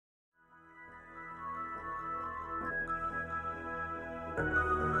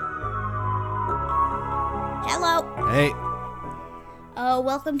Hello. Hey,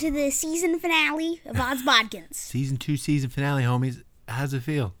 Welcome to the season finale of Odds Bodkins. season 2 season finale, homies. How's it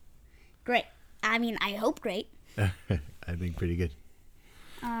feel? Great. I mean, I hope great. I think pretty good.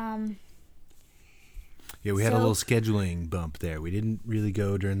 Yeah, we had a So- little scheduling bump there. We didn't really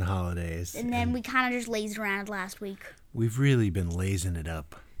go during the holidays. And then we kind of just lazed around last week. We've really been lazing it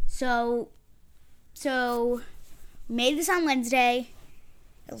up. So we made this on Wednesday.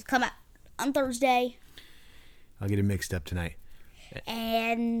 It'll come out on Thursday. I'll get it mixed up tonight.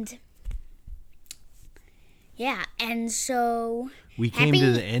 And yeah, and so We came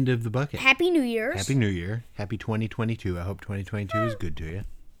to the end of the bucket. Happy New Year's. Happy New Year. Happy 2022. I hope 2022 is good to you.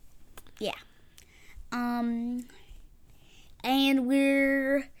 Yeah. And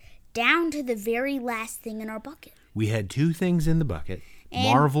we're down to the very last thing in our bucket. We had 2 things in the bucket. And-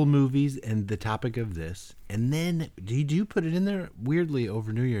 Marvel movies and the topic of this. And then, did you put it in there? Weirdly,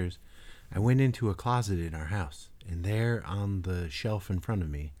 over New Year's, I went into a closet in our house. And there on the shelf in front of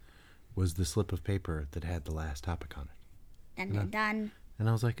me was the slip of paper that had the last topic on it. Dun dun dun. And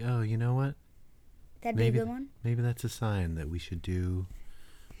I was like, oh, you know what? That'd be a good one. Maybe that's a sign that we should do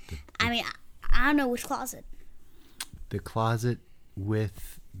I mean, I don't know which closet. the closet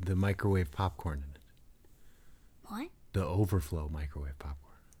with the microwave popcorn in it. What? The overflow microwave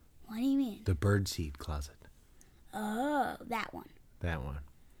popcorn. What do you mean? The birdseed closet. Oh, that one. That one.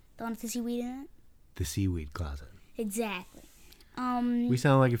 The one with the seaweed in The seaweed closet. it? Exactly. We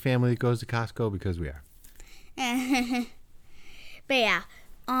sound like a family that goes to Costco because we are. But yeah.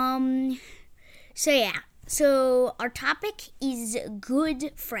 So our topic is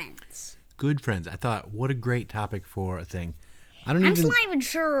good friends. Good friends. I thought, what a great topic for a thing. I'm I'm still not even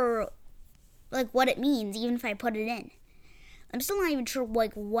sure, like, what it means, even if I put it in. I'm still not even sure,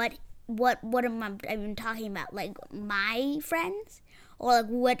 like, what am I even talking about? Like, my friends, or like,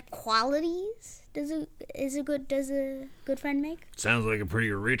 what qualities does a good friend make? Sounds like a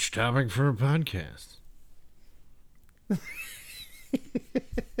pretty rich topic for a podcast.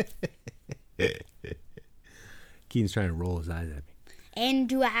 Keen's trying to roll his eyes at me. And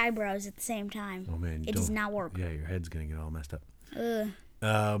do eyebrows at the same time. Oh man, It does not work. Yeah, your head's gonna get all messed up. Ugh.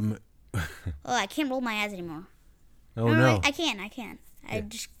 Oh I can't roll my eyes anymore. no! I can. I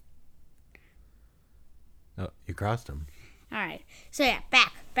just. Oh, you crossed them. All right. So yeah,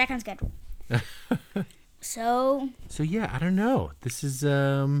 back on schedule. So So yeah, I don't know. This is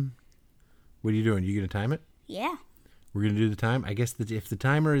what are you doing? You gonna time it? yeah. We're gonna do the time. I guess that if the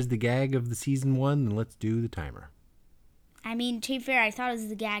timer is the gag of the season 1, then let's do the timer. I mean, to be fair, I thought it was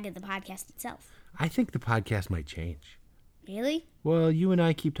the gag of the podcast itself. I think the podcast might change. Really? Well, you and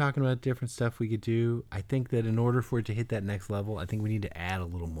I keep talking about different stuff we could do. I think that in order for it to hit that next level, I think we need to add a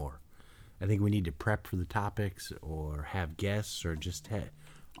little more. I think we need to prep for the topics or have guests or just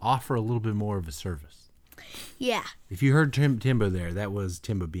offer a little bit more of a service. Yeah. If you heard Timbo there, that was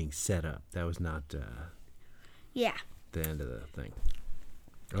Timbo being set up. That was not Yeah. the end of the thing.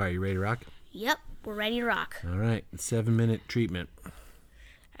 All right, you ready to rock? Yep. We're ready to rock. All right, 7-minute treatment.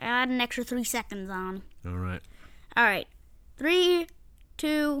 I add an extra 3 seconds on. All right. All right. 3,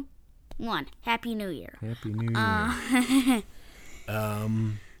 2, 1. Happy New Year. Happy New Year.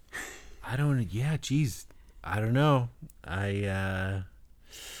 I don't. Yeah, geez. I don't know. I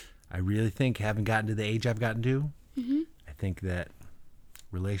really think, having gotten to the age I've gotten to, I think that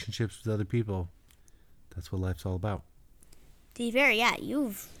relationships with other people, that's what life's all about. To be fair, yeah,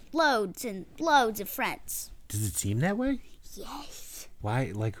 you've loads and loads of friends. Does it seem that way? Yes.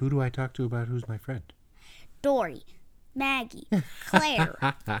 Why? Like, who do I talk to about who's my friend? Dory, Maggie, Claire,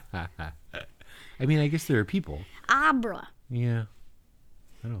 I mean, I guess there are people. Abra, Yeah.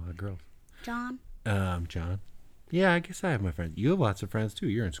 I know a lot of girls. John. John. Yeah, I guess I have my friends. You have lots of friends too.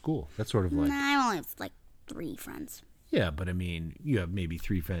 You're in school. That's sort of like. Nah, I only have like 3 friends. Yeah, but I mean, you have maybe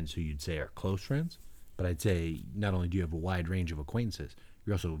 3 friends who you'd say are close friends. But I'd say not only do you have a wide range of acquaintances,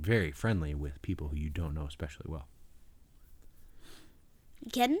 you're also very friendly with people who you don't know especially well.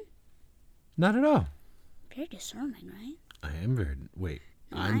 You kidding? Not at all. Very discerning, right? I am very. Wait,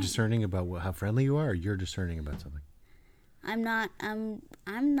 I'm Right. discerning about how friendly you are, or you're discerning about something? I'm not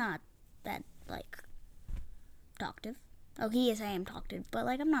that, like, talkative. Oh, yes, I am talkative, but,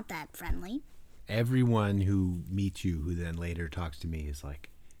 like, I'm not that friendly. Everyone who meets you who then later talks to me is like,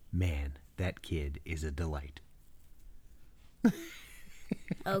 man, that kid is a delight.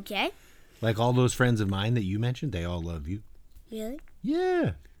 Okay. Like all those friends of mine that you mentioned, they all love you. Really?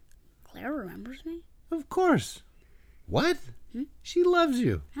 Yeah, Claire remembers me? of course. What? She loves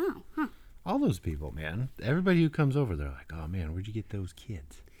you. Oh, huh. All those people, man. Everybody who comes over, they're like, oh man, where'd you get those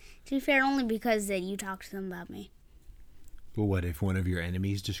kids? To be fair, only because that you talked to them about me. Well, what if one of your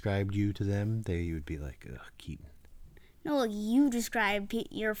enemies described you to them? They would be like, ugh, Keaton. No, like you describe me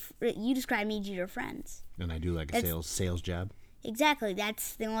to your friends. And I do like a sales job. Exactly.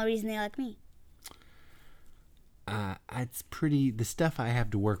 That's the only reason they like me. It's pretty. The stuff I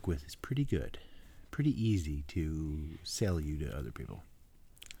have to work with is pretty good. Pretty easy to sell you to other people.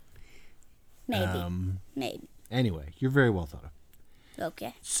 Maybe. Anyway, you're very well thought of.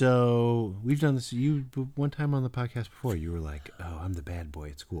 Okay. So we've done this. You one time on the podcast before, you were like, "Oh, I'm the bad boy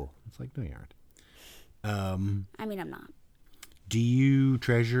at school." It's like, no, you aren't. I mean, I'm not. Do you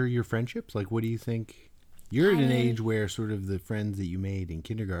treasure your friendships? Like, what do you think? You're at an age where sort of the friends that you made in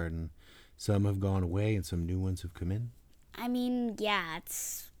kindergarten, some have gone away and some new ones have come in. I mean, yeah,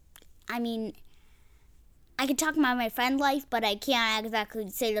 I can talk about my friend life, but I can't exactly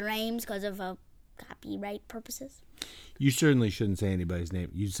say their names because of copyright purposes. You certainly shouldn't say anybody's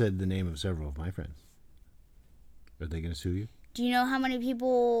name. You said the name of several of my friends. Are they going to sue you? Do you know how many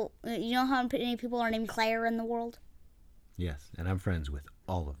people? Are named Claire in the world? Yes, and I'm friends with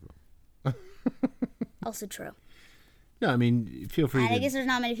all of them. Also true. No, I mean, feel free. And I guess there's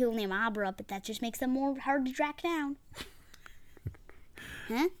not many people named Abra, but that just makes them more hard to track down.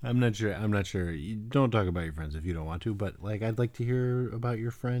 Huh? I'm not sure. You don't talk about your friends if you don't want to, but like, I'd like to hear about your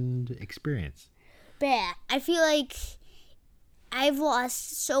friend experience. But I feel like I've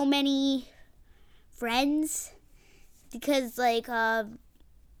lost so many friends because, like, some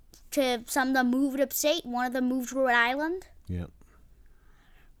of them moved upstate. One of them moved to Rhode Island. Yep.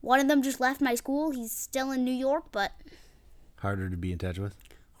 One of them just left my school. He's still in New York, but harder to be in touch with.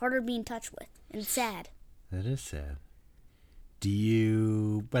 Harder to be in touch with, and sad. That is sad. Do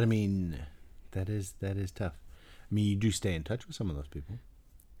you? But I mean, that is tough. I mean, you do stay in touch with some of those people.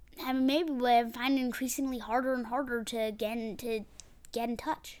 I mean, maybe, but I find it increasingly harder and harder to get in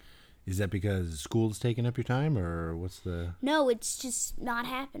touch. Is that because school's taking up your time, or what's the? No, it's just not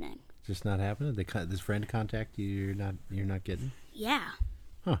happening. Just not happening. This friend contact you're not getting. Yeah.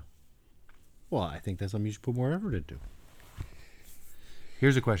 Huh. Well, I think that's something you should put more effort into.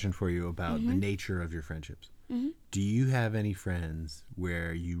 Here's a question for you about the nature of your friendships. Mm-hmm. Do you have any friends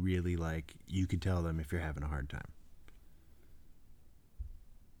where you really you could tell them if you're having a hard time?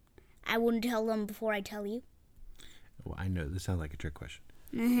 I wouldn't tell them before I tell you. Well, I know this sounds like a trick question.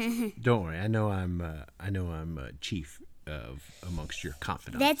 Don't worry. I know I'm chief amongst your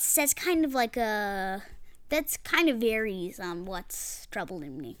confidants. That's kind of like that's kind of varies on what's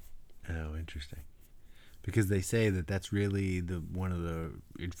troubling me. Oh, interesting. Because they say that's really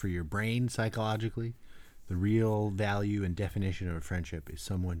for your brain psychologically, the real value and definition of a friendship is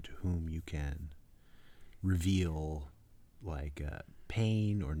someone to whom you can reveal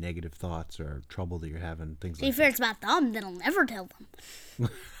pain or negative thoughts or trouble that you're having, things like that. If it's about them, then I'll never tell them.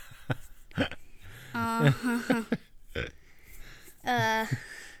 Yeah,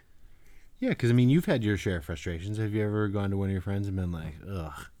 because I mean, you've had your share of frustrations. Have you ever gone to one of your friends and been like,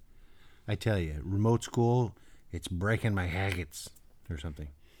 ugh, I tell you, remote school, it's breaking my haggits or something?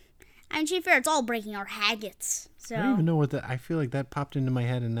 I mean, to be fair, it's all breaking our haggits. So. I don't even know what I feel like that popped into my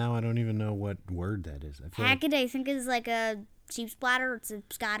head, and now I don't even know what word that is. Haggis, I think, is like a sheep's bladder. It's a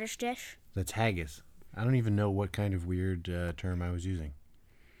Scottish dish. That's haggis. I don't even know what kind of weird term I was using.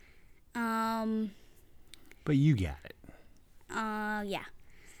 But you got it. Yeah.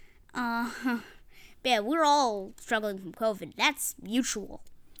 Yeah, we're all struggling from COVID. That's mutual.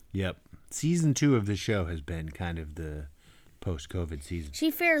 Yep. Season 2 of the show has been kind of the post-COVID season. To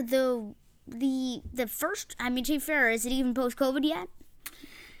be fair, the first, I mean, to be fair, is it even post-COVID yet?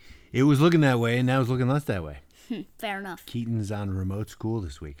 It was looking that way, and now it's looking less that way. Fair enough. Keaton's on remote school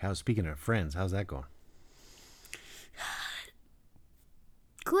this week. Speaking of friends, how's that going?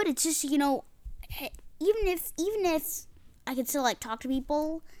 Good. It's just, even if I can still talk to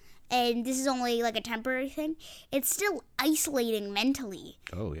people, and this is only a temporary thing, it's still isolating mentally.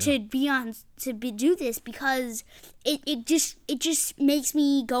 Oh, yeah. To do this, because it just makes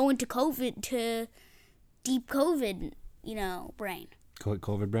me go into COVID, to deep COVID, brain.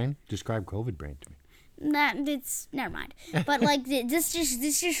 COVID brain? Describe COVID brain to me. Never mind. But this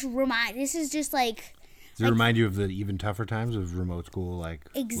just remind. This is just like. Does it remind you of the even tougher times of remote school,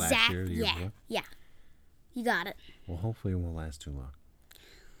 last year? Yeah. You got it. Well, hopefully it won't last too long.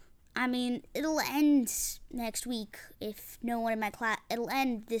 I mean, it'll end next week if no one in my class. It'll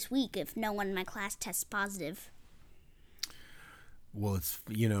end this week if no one in my class tests positive. Well, it's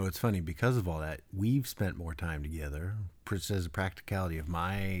funny because of all that. We've spent more time together. As a practicality of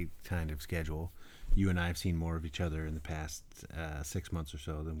my kind of schedule, you and I have seen more of each other in the past 6 months or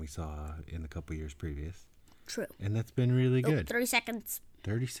so than we saw in the couple years previous. True. And that's been really good. 30 seconds.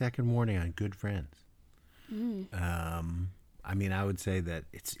 30-second warning on good friends. I mean, I would say that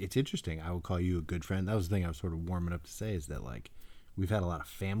it's interesting. I would call you a good friend. That was the thing I was sort of warming up to say, is that like we've had a lot of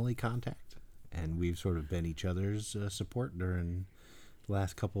family contact, and we've sort of been each other's support during the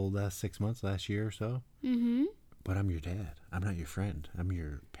last 6 months, last year or so. Mm-hmm. But I'm your dad. I'm not your friend. I'm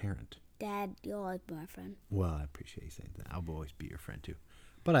your parent. Dad, you'll always be my friend. Well, I appreciate you saying that. I'll always be your friend too.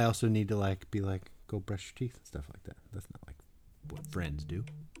 But I also need to like be like, go brush your teeth and stuff like that. That's not like what friends do.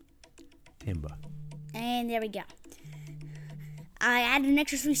 Timba. And there we go. I added an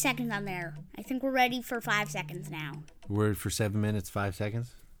extra 3 seconds on there. I think we're ready for 5 seconds now. We're for 7 minutes, 5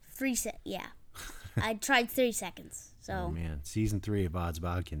 seconds? Yeah. I tried 3 seconds. So. Oh, man. Season 3 of Odds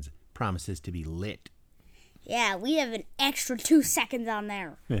Bodkins promises to be lit. Yeah, we have an extra 2 seconds on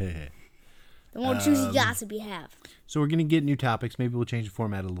there. The more juicy gossip you have. So we're going to get new topics. Maybe we'll change the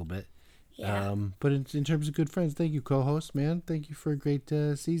format a little bit. Yeah. But in terms of good friends, thank you, co-host, man. Thank you for a great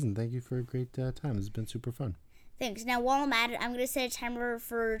season. Thank you for a great time. This has been super fun. Thanks. Now, while I'm at it, I'm going to set a timer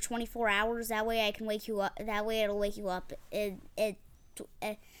for 24 hours. That way I can wake you up. That way it'll wake you up. That'll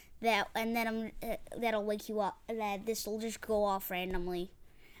wake you up. That this will just go off randomly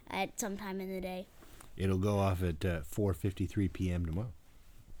at some time in the day. It'll go off at 4:53 p.m. tomorrow.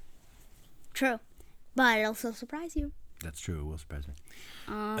 True. But it'll still surprise you. That's true. It will surprise me.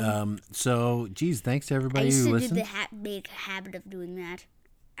 So, geez, thanks to everybody I used who to listened. do the big habit of doing that.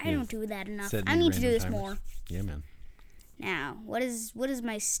 I don't do that enough. Setting I these need to do random this timers. more. Yeah, man. Now, what is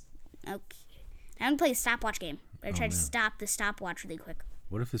my... Okay. I'm going to play a stopwatch game. I tried to stop the stopwatch really quick.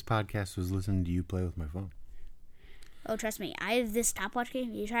 What if this podcast was listening to you play with my phone? Oh, trust me. I have this stopwatch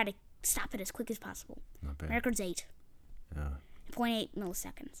game. You try to stop it as quick as possible. Not bad. My record's 8. 0.8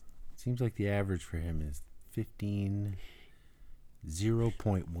 milliseconds. Seems like the average for him is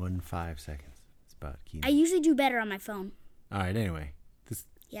 0.15 seconds. It's about key. I usually do better on my phone. All right, anyway.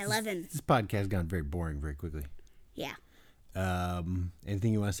 11. This podcast has gone very boring very quickly. Yeah.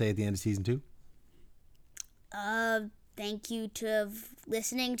 Anything you want to say at the end of season 2? Thank you to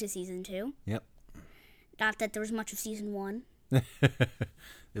listening to season 2. Yep. Not that there was much of season 1. There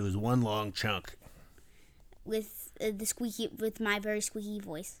was one long chunk. With with my very squeaky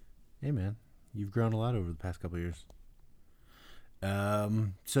voice. Hey, man. You've grown a lot over the past couple of years.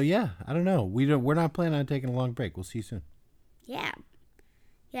 So yeah, I don't know. We're not planning on taking a long break. We'll see you soon. Yeah.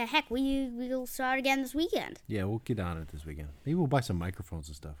 Yeah, heck, we'll start again this weekend. Yeah, we'll get on it this weekend. Maybe we'll buy some microphones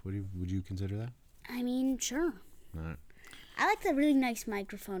and stuff. Would you consider that? I mean, sure. All right. I like the really nice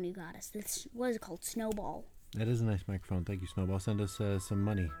microphone you got us. This, what is it called? Snowball. That is a nice microphone. Thank you, Snowball. Send us some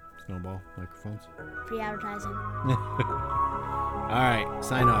money, Snowball microphones. Free advertising. All right,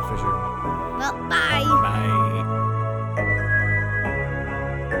 sign off, Fisher. Well, bye. Bye.